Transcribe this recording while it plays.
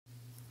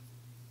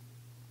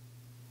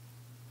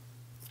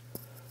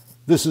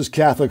This is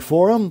Catholic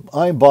Forum.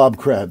 I'm Bob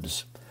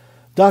Krebs.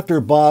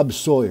 Dr. Bob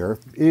Sawyer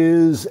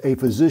is a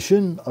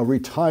physician, a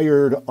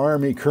retired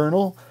Army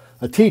colonel,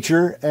 a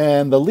teacher,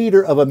 and the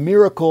leader of a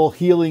miracle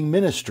healing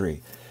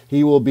ministry.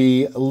 He will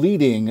be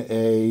leading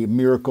a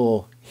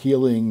miracle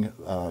healing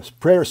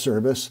prayer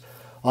service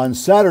on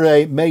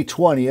Saturday, May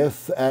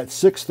 20th at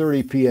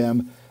 6:30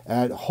 p.m.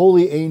 at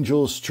Holy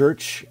Angels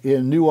Church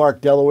in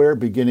Newark, Delaware,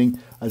 beginning,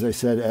 as I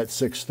said, at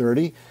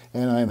 6:30.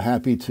 And I'm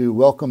happy to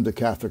welcome to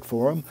Catholic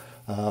Forum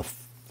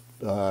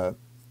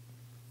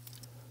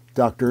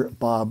Dr.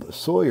 Bob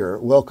Sawyer.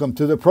 Welcome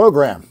to the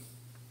program.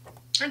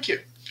 Thank you.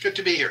 Good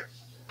to be here.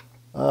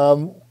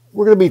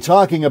 We're going to be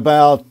talking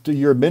about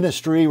your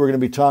ministry. We're going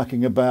to be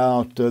talking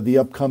about the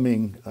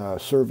upcoming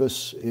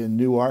service in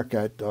Newark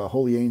at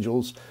Holy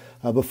Angels.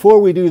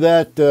 Before we do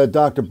that,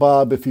 Dr.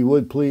 Bob, if you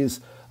would please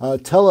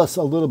tell us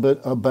a little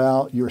bit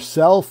about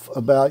yourself,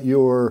 about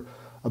your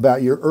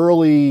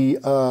early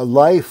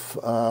life,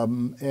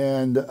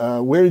 and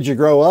where did you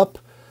grow up,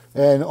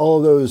 and all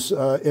of those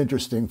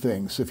interesting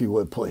things, if you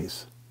would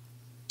please.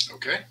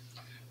 Okay.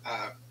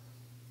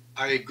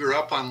 I grew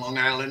up on Long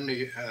Island,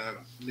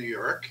 New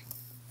York,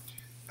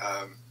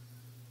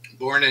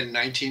 born in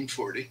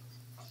 1940.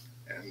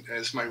 And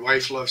as my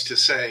wife loves to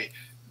say,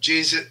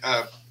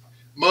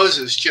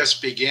 Moses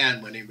just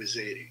began when he was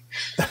 80.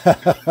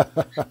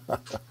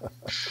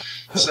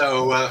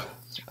 So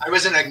I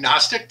was an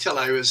agnostic till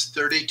I was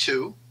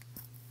 32.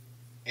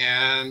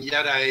 And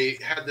yet I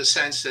had the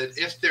sense that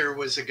if there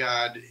was a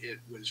God, it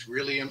was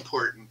really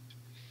important.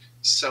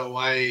 So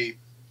I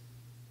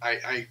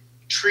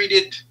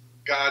treated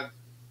God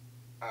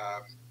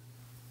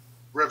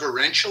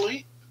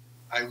reverentially.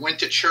 I went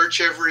to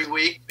church every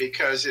week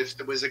because if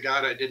there was a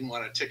God, I didn't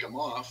want to tick him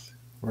off.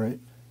 Right.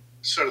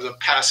 Sort of the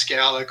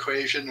Pascal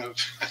equation of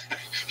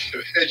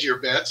hedge your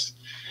bets.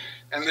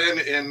 And then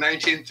in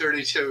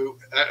 1932,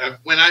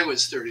 when I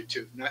was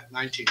 32, not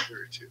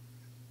 1932,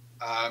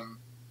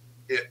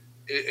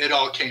 it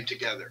all came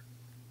together.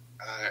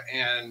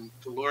 And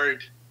the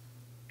Lord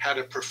had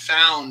a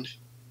profound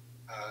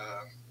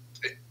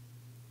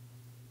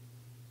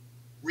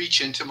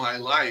reach into my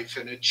life,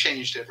 and it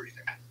changed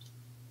everything.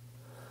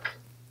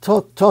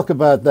 Talk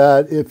about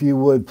that, if you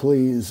would,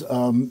 please.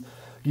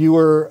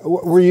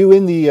 Were you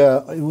in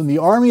the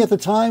Army at the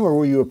time, or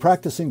were you a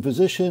practicing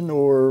physician,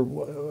 or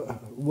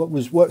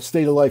what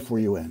state of life were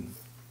you in?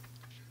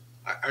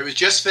 I was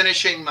just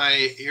finishing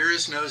my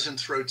ears, nose, and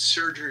throat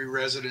surgery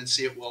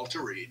residency at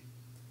Walter Reed.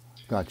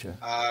 Gotcha.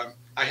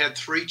 I had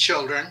 3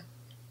 children,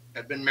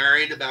 had been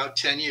married about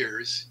 10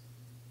 years,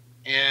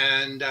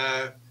 and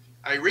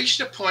I reached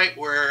a point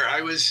where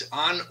I was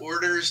on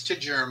orders to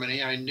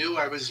Germany. I knew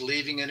I was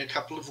leaving in a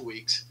couple of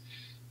weeks,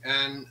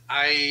 and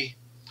I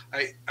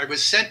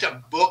was sent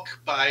a book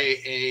by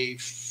a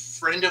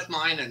friend of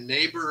mine, a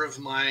neighbor of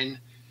mine,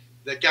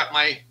 that got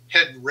my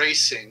head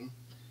racing,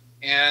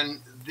 and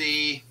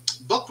the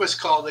book was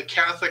called The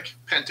Catholic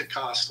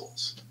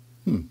Pentecostals.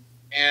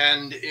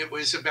 And it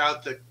was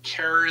about the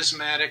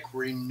charismatic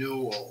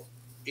renewal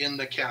in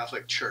the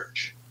Catholic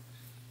Church.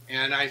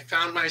 And I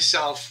found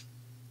myself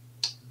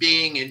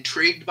being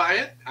intrigued by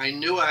it. I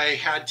knew I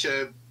had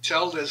to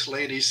tell this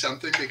lady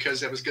something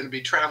because I was going to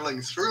be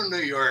traveling through New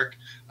York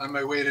on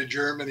my way to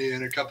Germany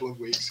in a couple of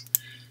weeks.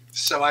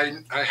 So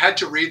I had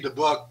to read the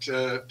book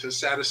to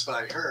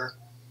satisfy her.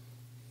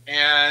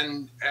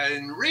 And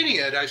reading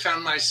it, I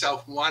found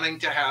myself wanting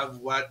to have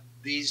what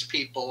these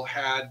people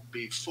had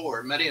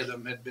before. Many of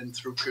them had been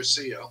through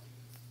Cursillo.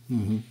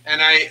 Mm-hmm.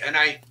 And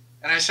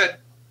I said,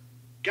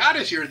 God,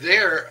 if you're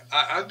there,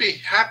 I'd be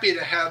happy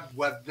to have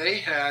what they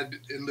had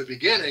in the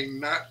beginning,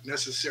 not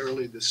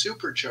necessarily the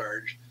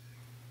supercharge.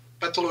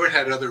 But the Lord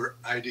had other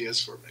ideas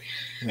for me.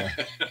 Yeah.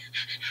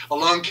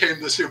 Along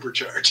came the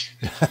supercharge.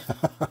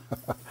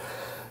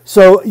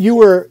 So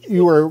were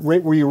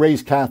you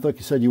raised Catholic?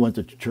 You said you went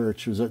to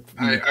church. Was it?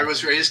 I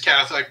was raised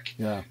Catholic.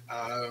 Yeah.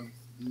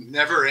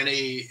 Never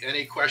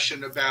any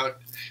question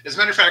about. As a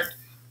matter of fact,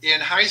 in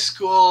high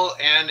school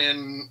and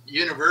in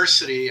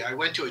university, I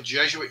went to a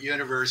Jesuit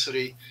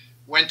university,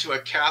 went to a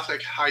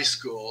Catholic high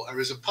school. I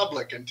was a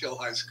public until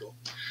high school,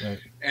 right.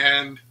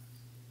 And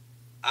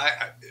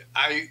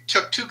I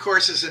took 2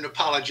 courses in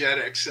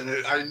apologetics, and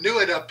I knew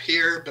it up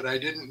here, but I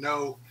didn't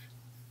know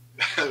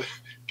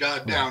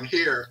God down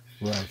here.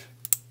 Right.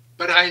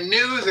 But I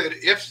knew that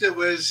if there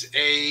was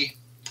a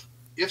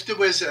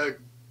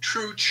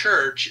true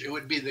church, it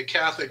would be the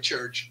Catholic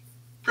Church,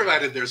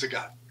 provided there's a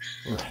God.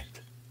 Right.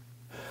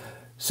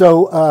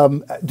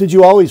 So, did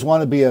you always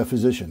want to be a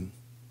physician?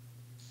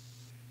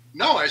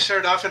 No, I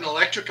started off in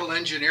electrical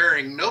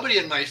engineering. Nobody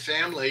in my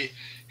family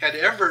had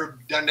ever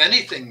done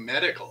anything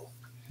medical.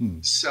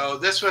 So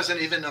this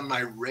wasn't even on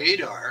my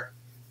radar.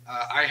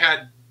 I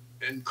had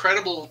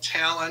incredible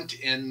talent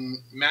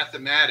in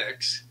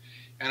mathematics,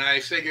 and I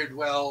figured,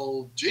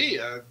 well, gee,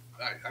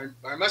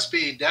 I must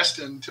be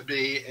destined to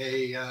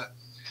be an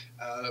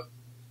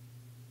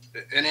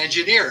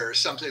engineer or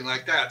something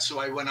like that. So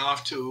I went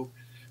off to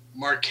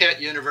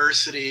Marquette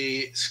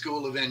University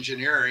School of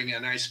Engineering,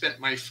 and I spent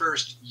my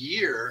first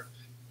year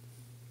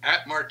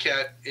at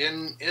Marquette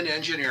in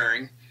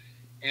engineering.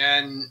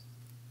 And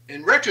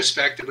in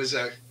retrospect, it was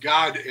a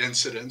God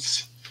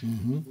incident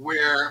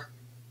where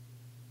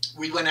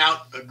we went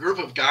out, a group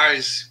of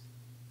guys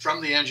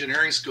from the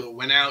engineering school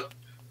went out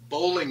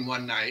bowling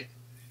one night,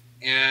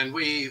 and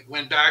we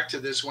went back to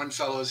this one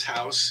fellow's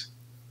house,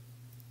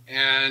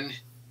 and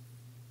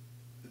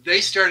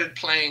they started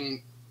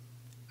playing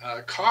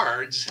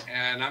cards,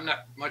 and I'm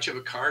not much of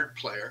a card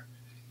player,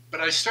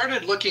 but I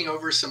started looking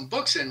over some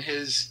books in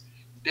his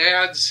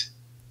dad's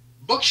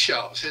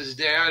bookshelves. His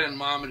dad and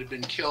mom had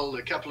been killed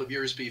a couple of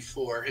years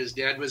before. His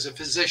dad was a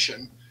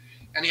physician,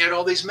 and he had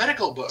all these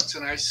medical books,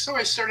 and so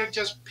I started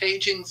just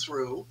paging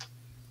through.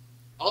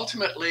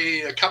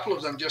 Ultimately, a couple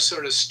of them just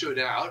sort of stood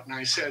out, and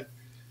I said,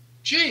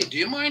 gee, do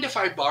you mind if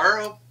I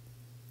borrow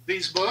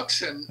these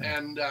books?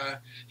 And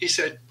he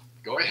said,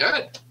 go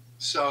ahead.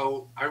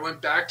 So I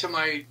went back to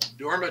my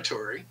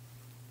dormitory,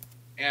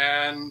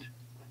 and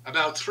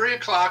about 3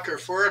 o'clock or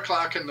 4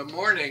 o'clock in the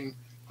morning,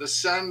 the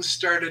sun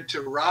started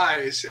to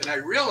rise, and I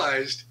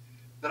realized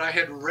that I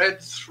had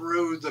read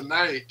through the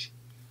night,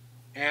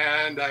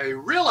 and I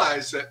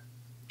realized that,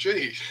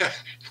 gee,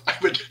 I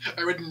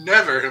would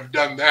never have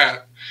done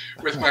that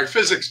with my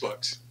physics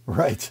books.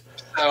 Right.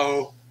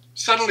 So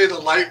suddenly the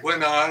light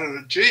went on,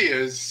 and gee,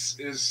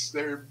 is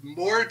there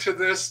more to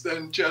this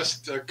than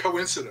just a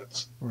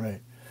coincidence?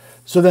 Right.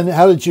 So then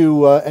how did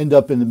you end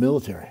up in the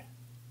military?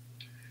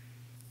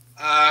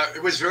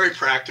 It was very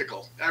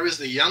practical. I was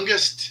the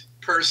youngest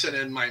person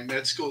in my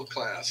med school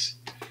class.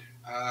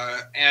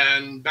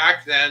 And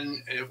back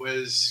then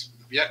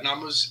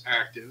Vietnam was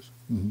active.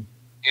 Mm-hmm.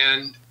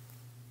 And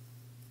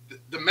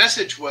the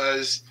message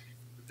was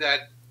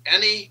that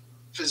any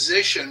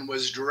physician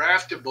was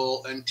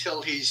draftable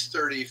until he's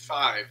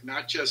 35,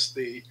 not just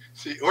the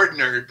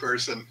ordinary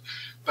person,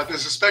 but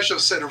there's a special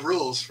set of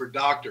rules for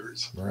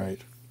doctors. Right.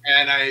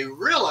 And I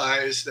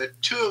realized that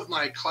two of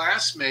my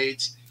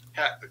classmates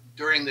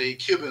during the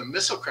Cuban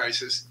Missile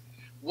Crisis,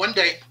 one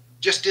day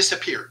just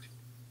disappeared.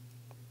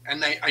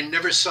 And I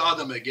never saw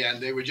them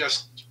again. They were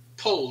just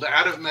pulled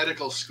out of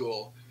medical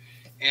school.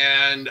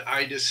 And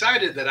I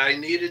decided that I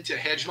needed to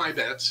hedge my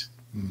bets.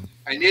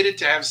 I needed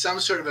to have some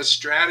sort of a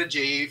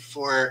strategy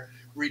for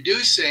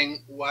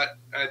reducing what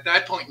at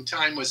that point in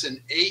time was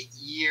an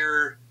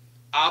 8-year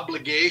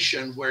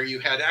obligation where you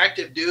had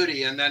active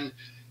duty, and then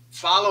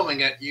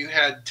following it, you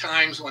had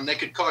times when they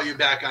could call you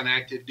back on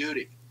active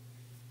duty.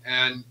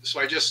 And so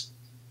I just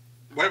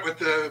went with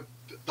the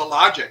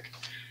logic.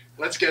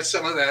 Let's get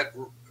some of that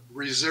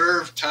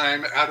reserve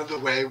time out of the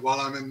way while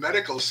I'm in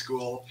medical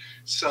school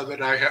so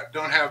that I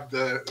don't have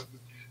the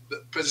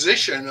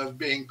position of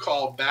being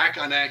called back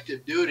on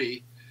active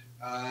duty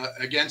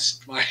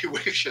against my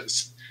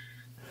wishes.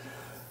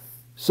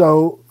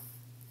 So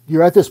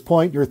you're at this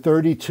point, you're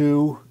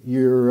 32,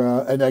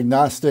 you're an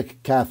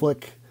agnostic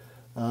Catholic.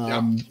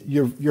 Yeah.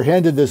 You're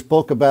handed this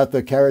book about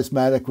the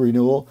charismatic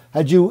renewal.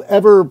 Had you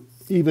ever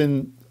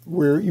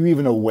were you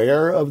even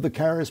aware of the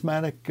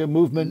charismatic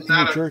movement in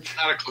your church?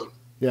 Not a clue.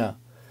 Yeah.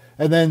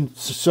 And then,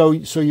 so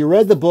you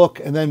read the book,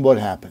 and then what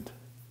happened?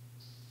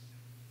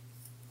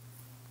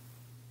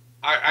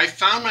 I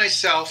found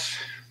myself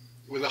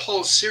with a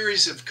whole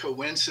series of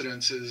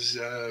coincidences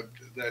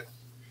that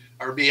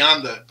are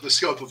beyond the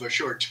scope of a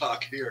short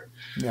talk here.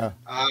 Yeah.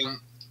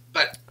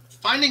 But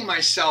finding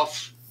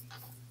myself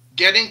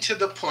getting to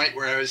the point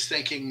where I was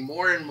thinking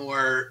more and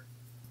more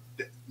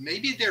that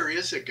maybe there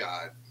is a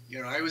God.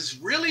 You know, I was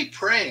really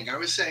praying. I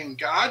was saying,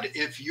 God,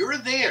 if you're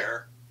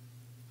there,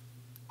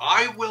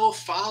 I will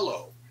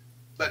follow.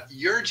 But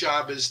your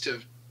job is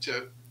to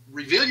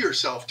reveal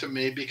yourself to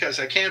me, because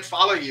I can't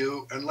follow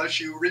you unless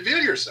you reveal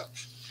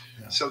yourself.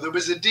 Yeah. So there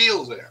was a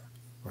deal there.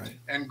 Right.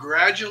 And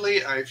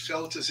gradually I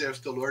felt as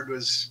if the Lord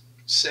was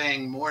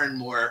saying more and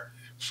more,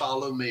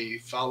 follow me,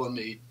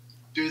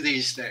 do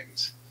these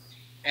things.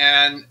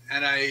 And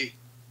I,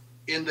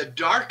 in the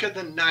dark of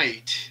the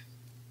night,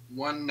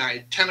 one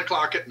night, 10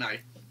 o'clock at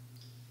night,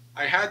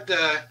 I had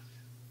the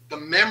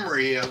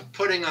memory of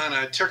putting on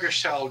a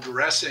Turkish towel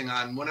dressing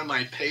on one of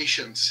my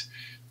patients,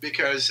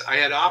 because I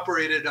had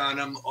operated on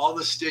him. All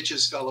the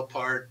stitches fell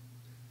apart.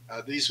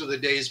 These were the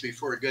days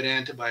before good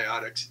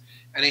antibiotics.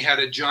 And he had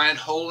a giant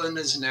hole in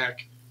his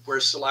neck where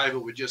saliva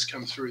would just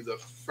come through the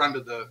front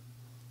of the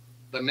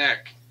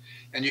neck.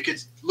 And you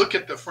could look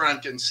at the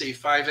front and see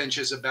 5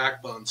 inches of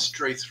backbone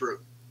straight through.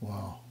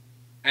 Wow.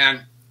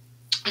 And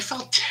I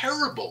felt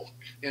terrible.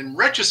 In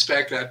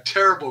retrospect, that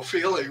terrible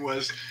feeling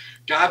was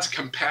God's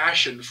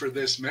compassion for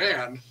this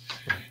man.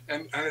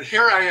 And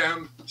here I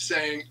am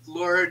saying,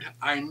 Lord,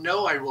 I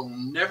know I will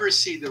never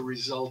see the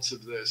results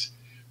of this,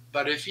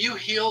 but if you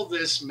heal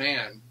this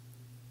man,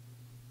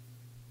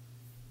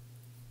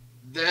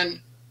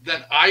 then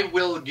I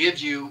will give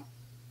you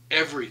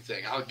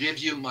everything. I'll give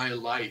you my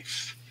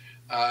life.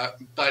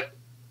 But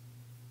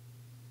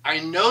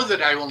I know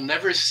that I will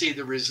never see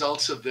the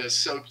results of this.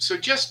 So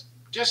just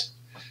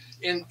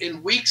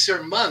in weeks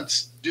or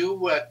months, do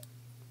what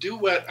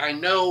I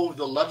know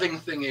the loving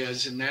thing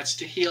is, and that's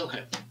to heal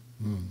him.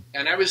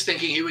 And I was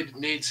thinking he would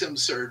need some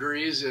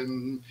surgeries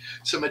and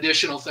some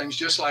additional things,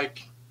 just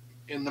like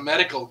in the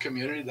medical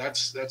community.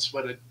 That's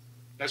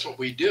what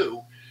we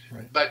do,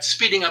 Right. but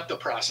speeding up the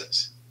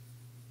process.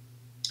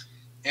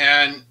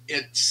 And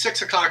at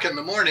 6 o'clock in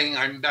the morning,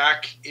 I'm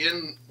back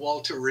in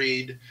Walter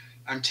Reed.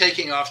 I'm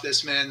taking off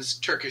this man's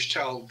Turkish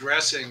towel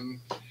dressing,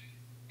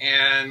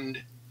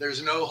 and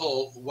there's no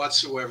hole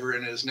whatsoever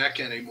in his neck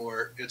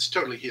anymore. It's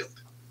totally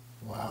healed.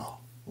 Wow.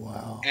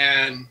 Wow.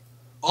 And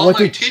all What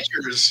my did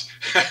teachers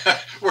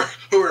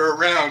who were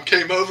around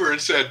came over and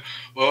said,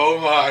 "Oh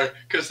my,"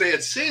 because they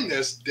had seen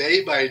this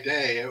day by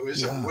day. It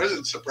yeah.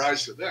 wasn't a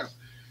surprise to them,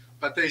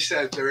 but they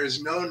said there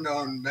is no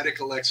known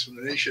medical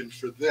explanation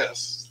for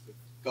this.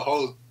 The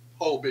whole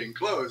hole being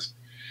closed.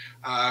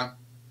 Uh,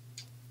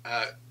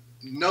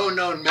 no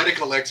known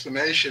medical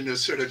explanation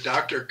is sort of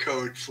doctor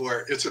code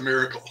for it's a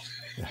miracle.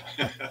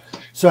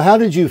 So how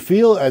did you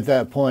feel at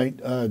that point,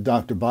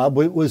 Dr. Bob?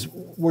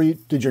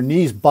 Did your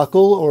knees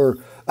buckle or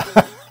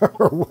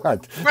or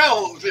what?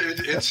 Well,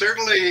 it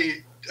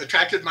certainly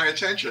attracted my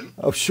attention.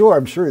 Oh, sure,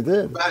 I'm sure it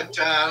did.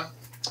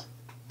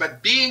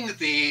 But being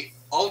the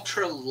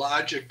ultra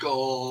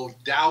logical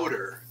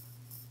doubter,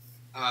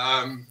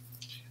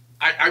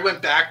 I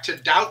went back to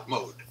doubt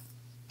mode.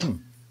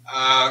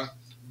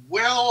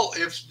 Well,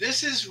 if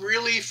this is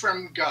really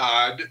from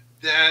God,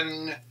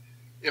 then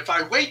if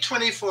I wait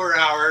 24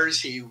 hours,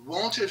 he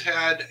won't have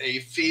had a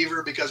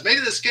fever because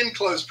maybe the skin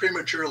closed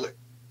prematurely.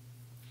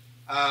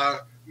 I'm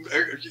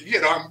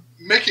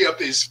making up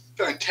these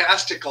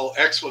fantastical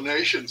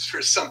explanations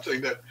for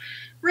something that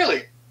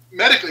really,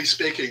 medically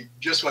speaking,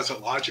 just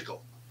wasn't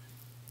logical.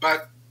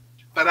 But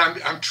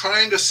I'm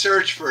trying to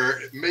search for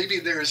maybe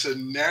there's a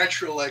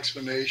natural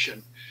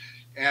explanation,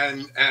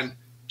 and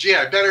gee,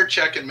 I better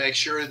check and make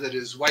sure that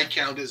his white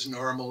count is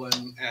normal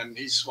and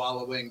he's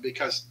swallowing,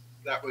 because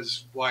that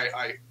was why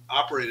I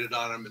operated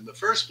on him in the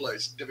first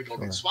place,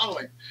 difficulty in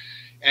swallowing.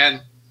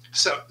 And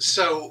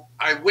so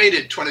I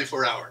waited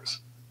 24 hours.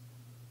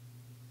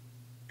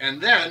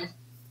 And then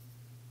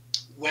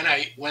when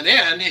I went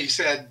in, he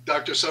said,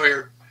 "Dr.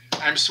 Sawyer,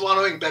 I'm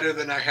swallowing better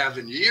than I have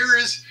in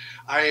years.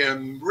 I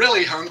am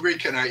really hungry.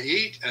 Can I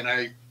eat?" And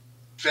I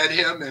fed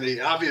him, and he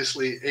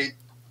obviously ate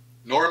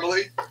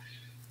normally.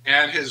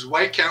 And his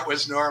white count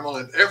was normal,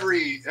 and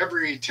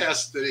every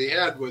test that he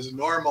had was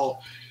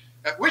normal.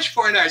 At which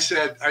point I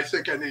said, "I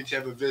think I need to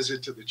have a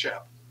visit to the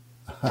chapel."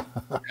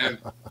 And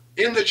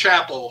in the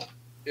chapel,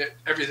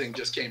 everything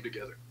just came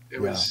together.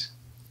 It was,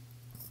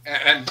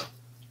 and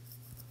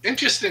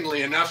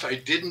interestingly enough, I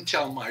didn't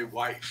tell my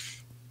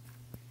wife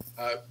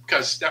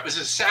because that was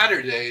a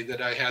Saturday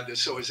that I had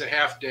this. So it was a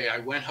half day. I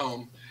went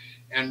home,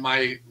 and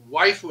my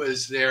wife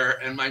was there,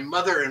 and my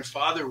mother and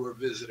father were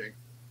visiting.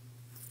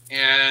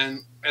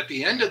 And at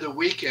the end of the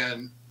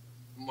weekend,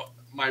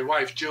 my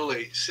wife,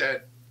 Julie,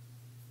 said,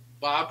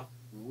 "Bob,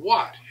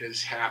 what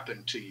has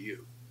happened to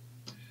you?"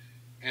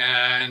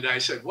 And I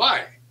said,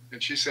 "Why?"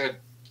 And she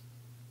said,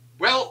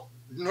 "Well,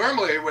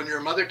 normally when your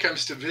mother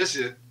comes to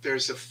visit,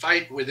 there's a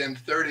fight within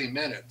 30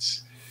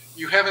 minutes.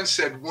 You haven't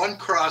said one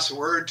cross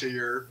word to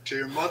your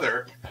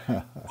mother.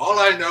 All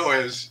I know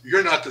is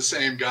you're not the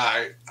same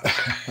guy."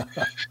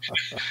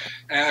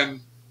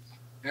 and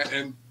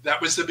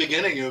that was the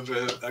beginning of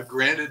a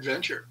grand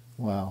adventure.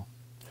 Wow.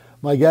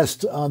 My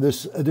guest on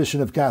this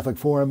edition of Catholic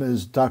Forum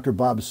is Dr.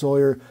 Bob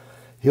Sawyer.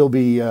 He'll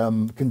be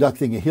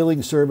conducting a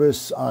healing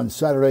service on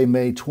Saturday,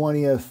 May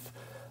 20th,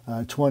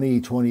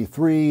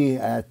 2023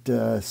 at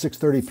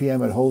 6:30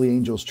 p.m. at Holy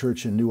Angels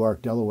Church in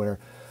Newark, Delaware.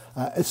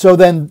 So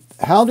then,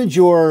 how did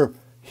your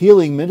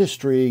healing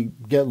ministry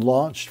get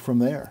launched from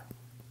there?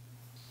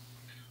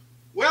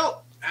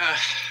 Well,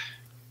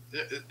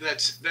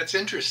 that's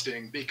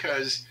interesting,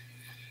 because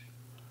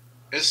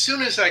as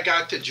soon as I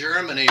got to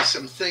Germany,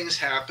 some things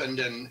happened,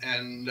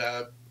 and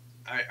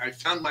I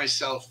found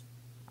myself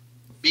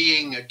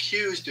being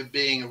accused of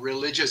being a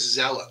religious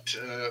zealot,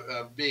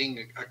 of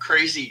being a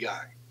crazy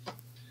guy,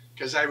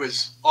 because I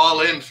was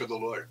all in for the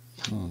Lord.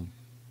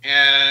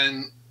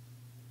 And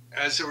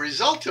as a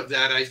result of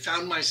that, I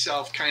found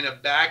myself kind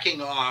of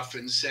backing off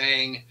and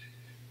saying,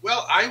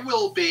 well, I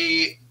will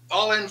be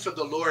all in for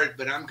the Lord,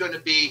 but I'm going to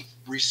be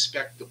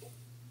respectable.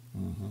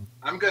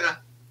 I'm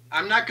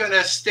not going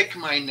to stick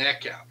my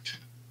neck out.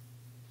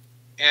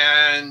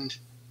 And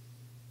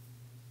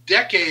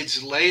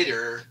decades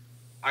later,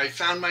 I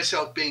found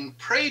myself being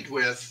prayed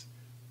with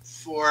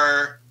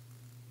for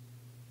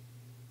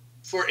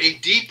a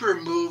deeper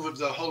move of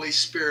the Holy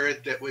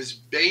Spirit that was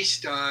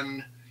based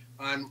on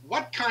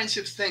what kinds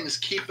of things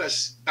keep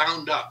us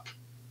bound up.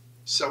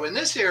 So in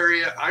this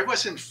area, I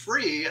wasn't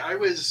free. I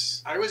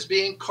was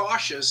being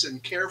cautious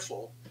and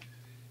careful,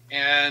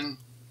 and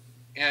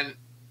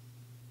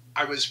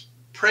I was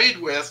prayed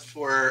with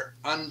for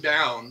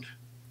Unbound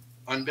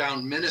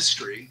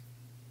Ministry,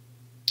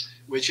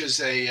 which is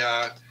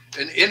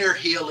an inner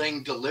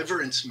healing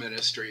deliverance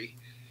ministry.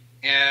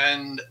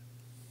 And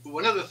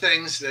one of the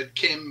things that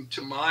came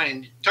to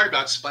mind, talk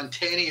about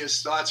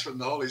spontaneous thoughts from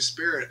the Holy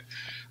Spirit,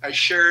 I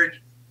shared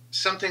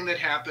something that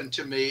happened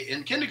to me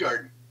in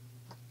kindergarten.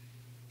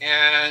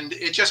 And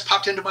it just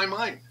popped into my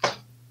mind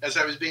as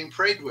I was being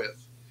prayed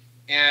with.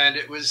 And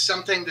it was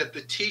something that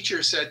the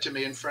teacher said to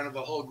me in front of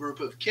a whole group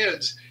of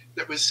kids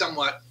that was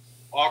somewhat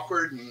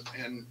awkward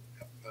and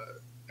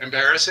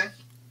embarrassing.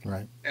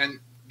 Right. And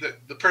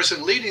the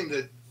person leading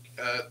the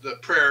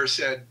prayer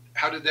said,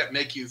 "How did that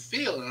make you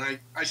feel?" And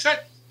I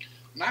said,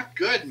 "Not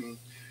good."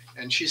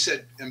 And she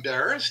said,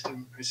 "Embarrassed?"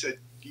 And I said,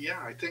 "Yeah,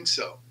 I think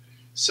so."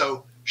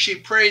 So she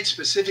prayed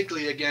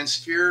specifically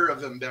against fear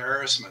of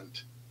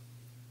embarrassment.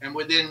 And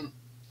within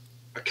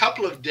a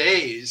couple of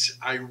days,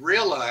 I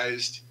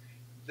realized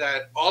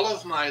that all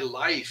of my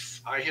life,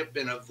 I have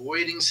been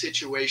avoiding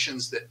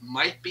situations that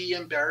might be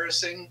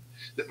embarrassing,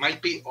 that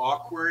might be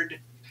awkward,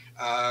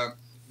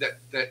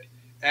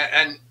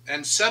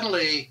 and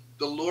suddenly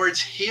the Lord's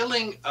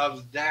healing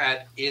of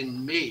that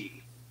in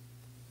me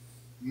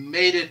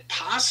made it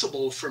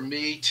possible for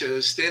me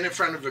to stand in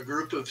front of a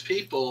group of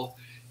people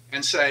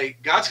and say,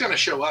 God's going to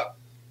show up.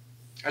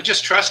 I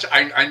just trust,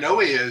 I know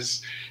he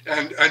is,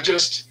 and I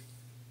just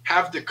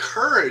have the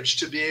courage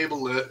to be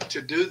able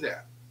to do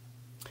that.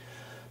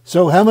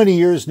 So how many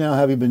years now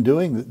have you been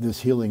doing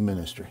this healing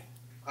ministry?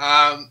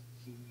 I'm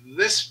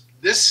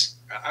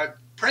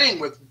praying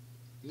with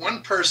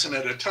one person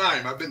at a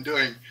time. I've been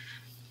doing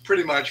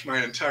pretty much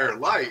my entire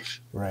life.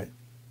 Right.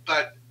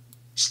 But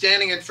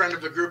standing in front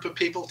of a group of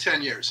people,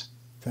 10 years.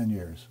 10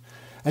 years.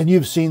 And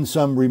you've seen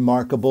some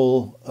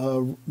remarkable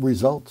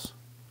results.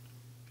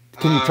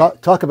 Can you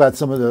talk about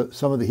some of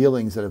the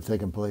healings that have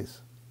taken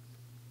place?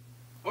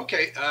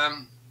 Okay.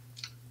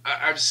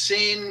 I've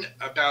seen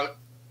about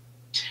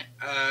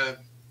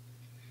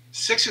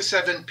 6 or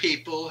 7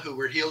 people who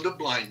were healed of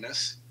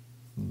blindness.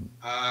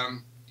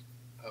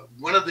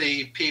 One of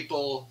the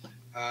people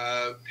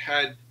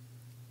had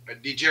a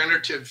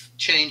degenerative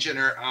change in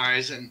her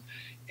eyes,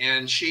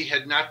 and she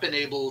had not been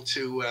able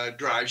to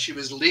drive. She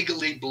was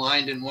legally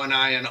blind in one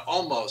eye and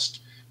almost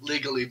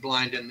legally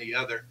blind in the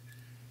other.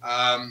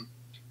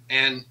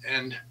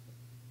 And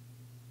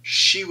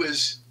she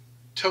was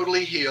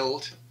totally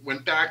healed,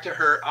 went back to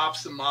her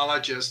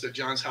ophthalmologist, the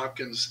Johns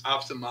Hopkins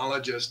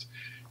ophthalmologist,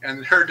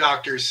 and her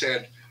doctor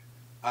said,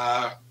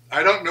 I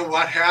don't know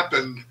what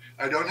happened.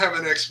 I don't have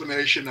an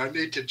explanation. I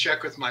need to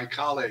check with my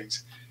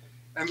colleagues.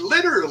 And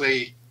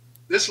literally,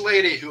 this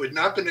lady who had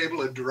not been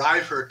able to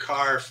drive her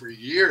car for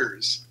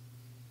years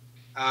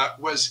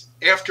was,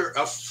 after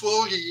a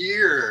full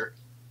year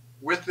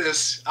with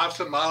this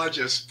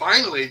ophthalmologist,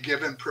 finally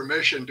given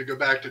permission to go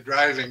back to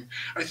driving.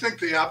 I think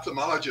the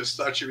ophthalmologist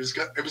thought it was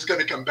going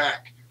to come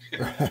back.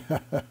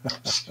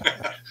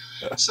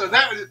 So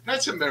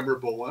that's a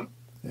memorable one.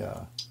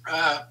 Yeah.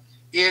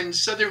 In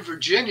Southern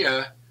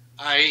Virginia,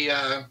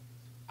 I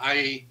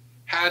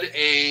had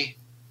a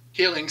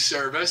healing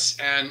service,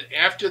 and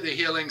after the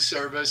healing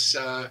service,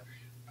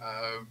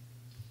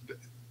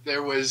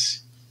 there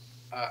was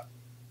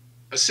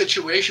a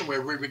situation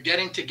where we were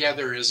getting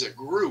together as a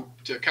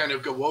group to kind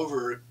of go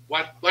over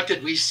what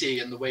did we see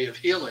in the way of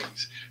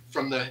healings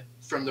from the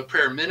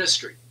prayer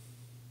ministry.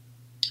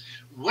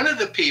 One of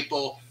the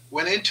people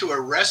went into a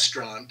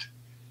restaurant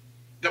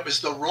that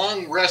was the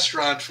wrong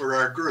restaurant for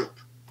our group.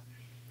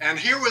 And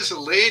here was a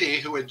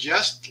lady who had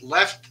just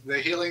left the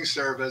healing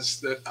service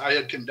that I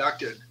had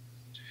conducted,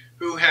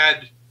 who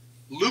had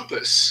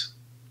lupus.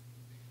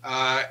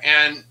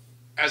 And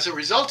as a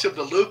result of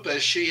the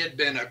lupus, she had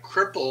been a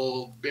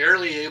cripple,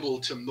 barely able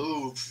to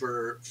move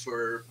for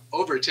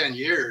over 10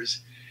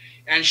 years.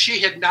 And she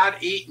had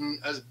not eaten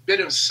a bit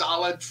of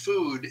solid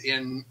food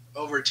in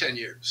over 10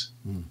 years,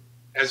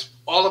 as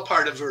all a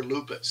part of her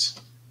lupus.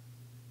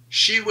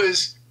 She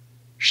was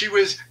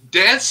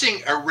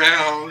dancing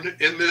around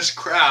in this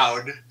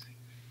crowd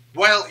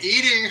while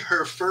eating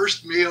her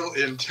first meal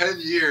in 10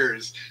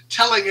 years,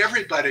 telling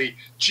everybody,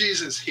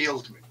 Jesus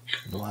healed me.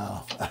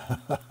 Wow.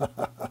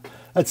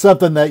 That's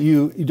something that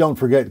you don't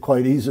forget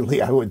quite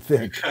easily, I would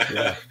think.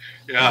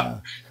 Yeah.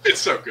 It's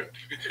so good.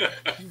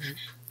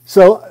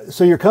 So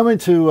you're coming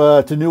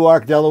to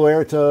Newark,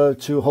 Delaware,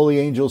 to Holy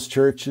Angels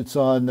Church. It's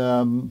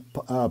on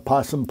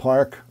Possum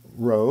Park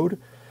Road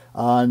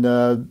on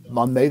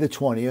May the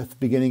 20th,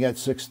 beginning at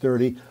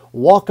 6:30.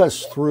 Walk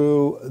us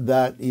through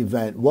that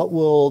event. What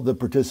will the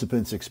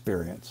participants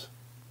experience?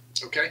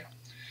 Okay.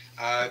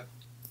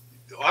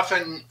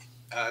 Often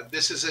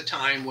this is a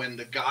time when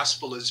the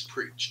gospel is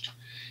preached,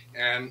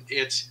 and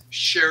it's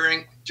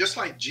sharing, just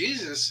like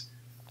Jesus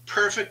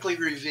perfectly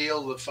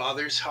revealed the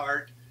Father's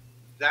heart.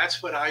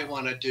 That's what I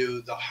want to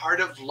do. The heart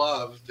of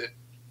love that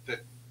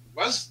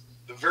was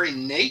the very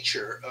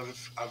nature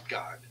of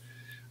God,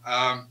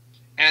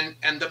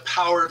 and the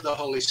power of the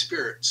Holy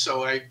Spirit.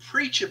 So I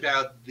preach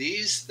about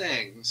these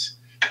things,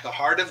 the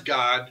heart of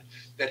God,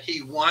 that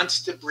he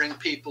wants to bring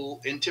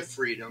people into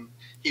freedom.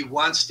 He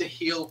wants to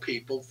heal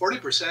people.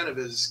 40% of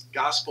his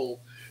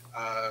gospel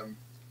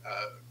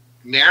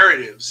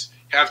narratives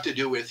have to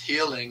do with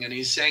healing. And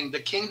he's saying the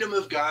kingdom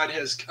of God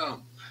has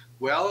come.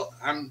 Well,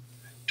 I'm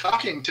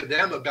talking to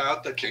them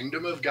about the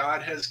kingdom of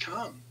God has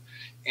come.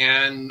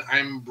 And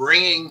I'm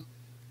bringing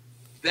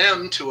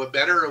them to a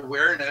better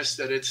awareness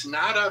that it's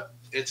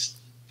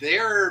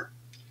their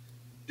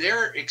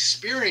their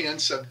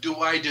experience of do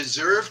I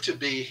deserve to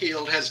be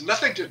healed has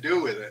nothing to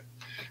do with it.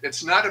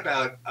 It's not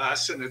about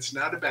us and it's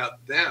not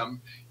about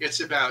them. It's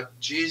about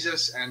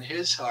Jesus and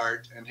his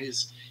heart and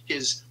his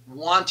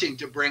wanting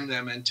to bring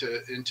them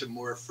into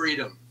more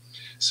freedom.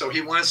 So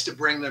he wants to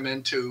bring them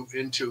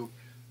into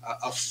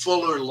a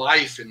fuller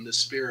life in the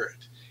Spirit.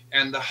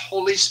 And the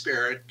Holy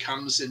Spirit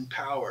comes in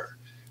power.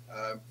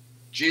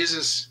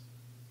 Jesus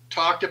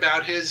talked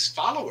about his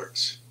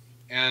followers,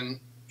 and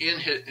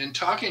in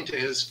talking to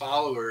his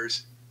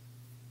followers,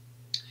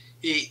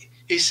 he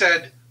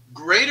said,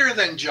 greater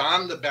than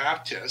John the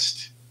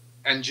Baptist,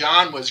 and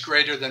John was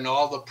greater than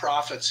all the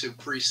prophets who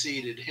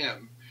preceded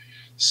him.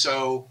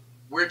 So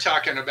we're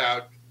talking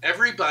about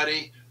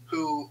everybody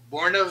who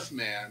born of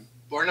man,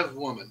 born of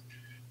woman,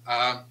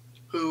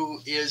 who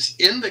is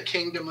in the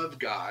kingdom of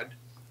God,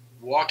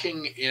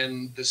 walking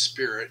in the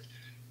Spirit,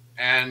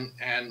 and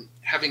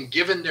having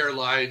given their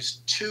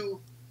lives to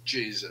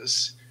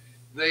Jesus.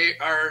 They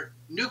are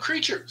new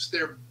creatures.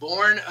 They're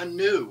born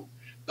anew.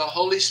 The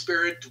Holy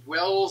Spirit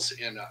dwells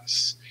in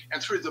us.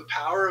 And through the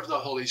power of the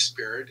Holy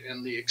Spirit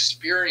and the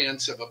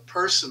experience of a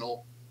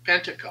personal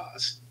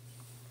Pentecost,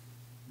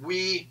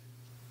 we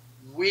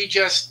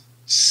just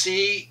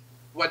see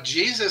what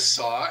Jesus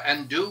saw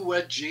and do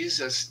what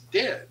Jesus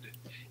did.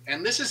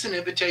 And this is an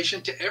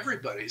invitation to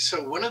everybody.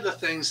 So one of the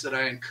things that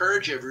I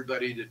encourage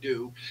everybody to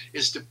do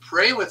is to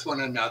pray with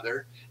one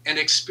another and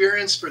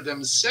experience for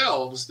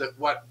themselves that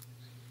what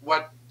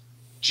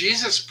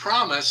Jesus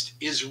promised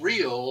is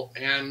real,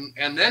 and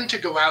then to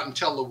go out and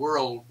tell the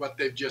world what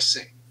they've just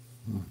seen.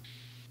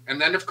 And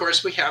then, of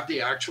course, we have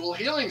the actual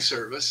healing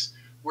service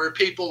where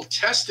people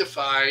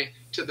testify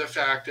to the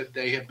fact that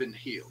they have been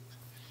healed.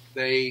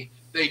 They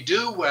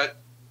do what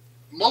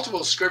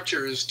multiple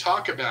scriptures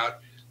talk about.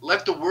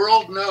 Let the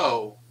world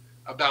know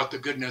about the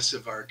goodness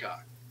of our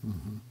God.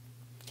 Mm-hmm.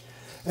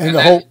 And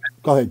the whole,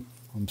 go ahead.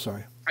 I'm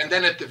sorry. And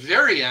then at the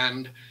very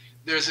end,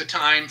 there's a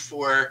time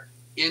for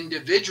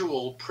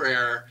individual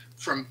prayer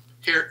from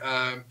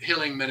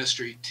healing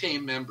ministry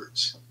team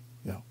members.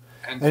 Yeah.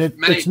 And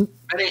many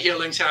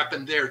healings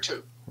happen there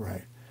too.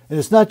 Right. And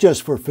it's not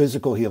just for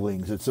physical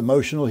healings. It's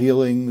emotional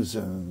healings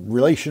and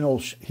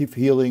relational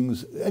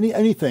healings,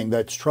 anything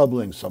that's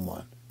troubling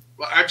someone.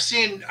 Well, I've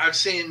seen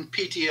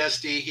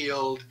PTSD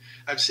healed.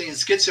 I've seen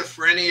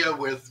schizophrenia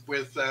with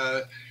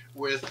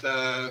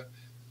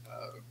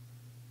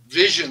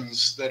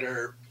visions that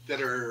are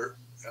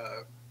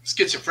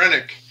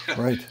schizophrenic.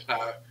 Right.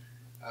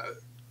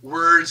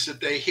 Words that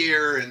they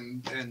hear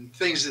and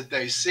things that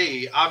they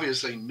see,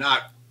 obviously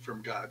not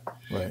from God.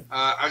 Right.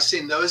 I've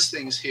seen those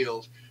things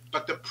healed,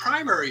 but the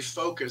primary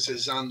focus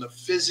is on the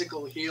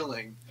physical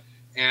healing,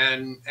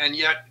 and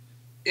yet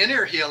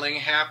inner healing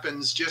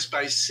happens just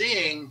by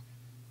seeing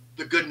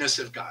the goodness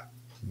of God,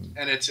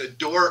 and it's a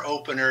door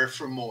opener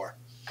for more.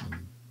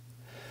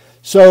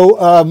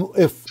 So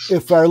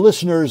if our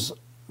listeners,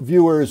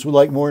 viewers would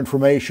like more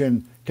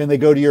information, can they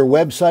go to your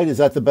website? Is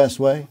that the best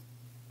way?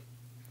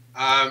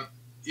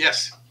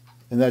 Yes.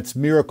 And that's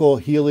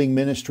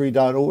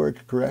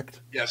miraclehealingministry.org,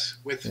 correct? Yes,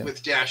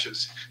 with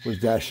dashes.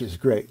 With dashes,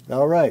 great.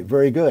 All right,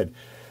 very good.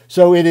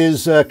 So it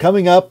is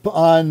coming up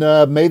on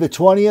May the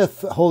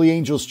 20th, Holy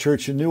Angels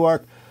Church in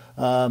Newark.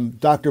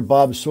 Dr.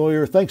 Bob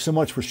Sawyer, thanks so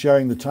much for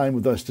sharing the time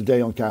with us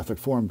today on Catholic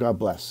Forum. God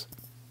bless.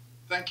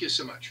 Thank you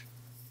so much.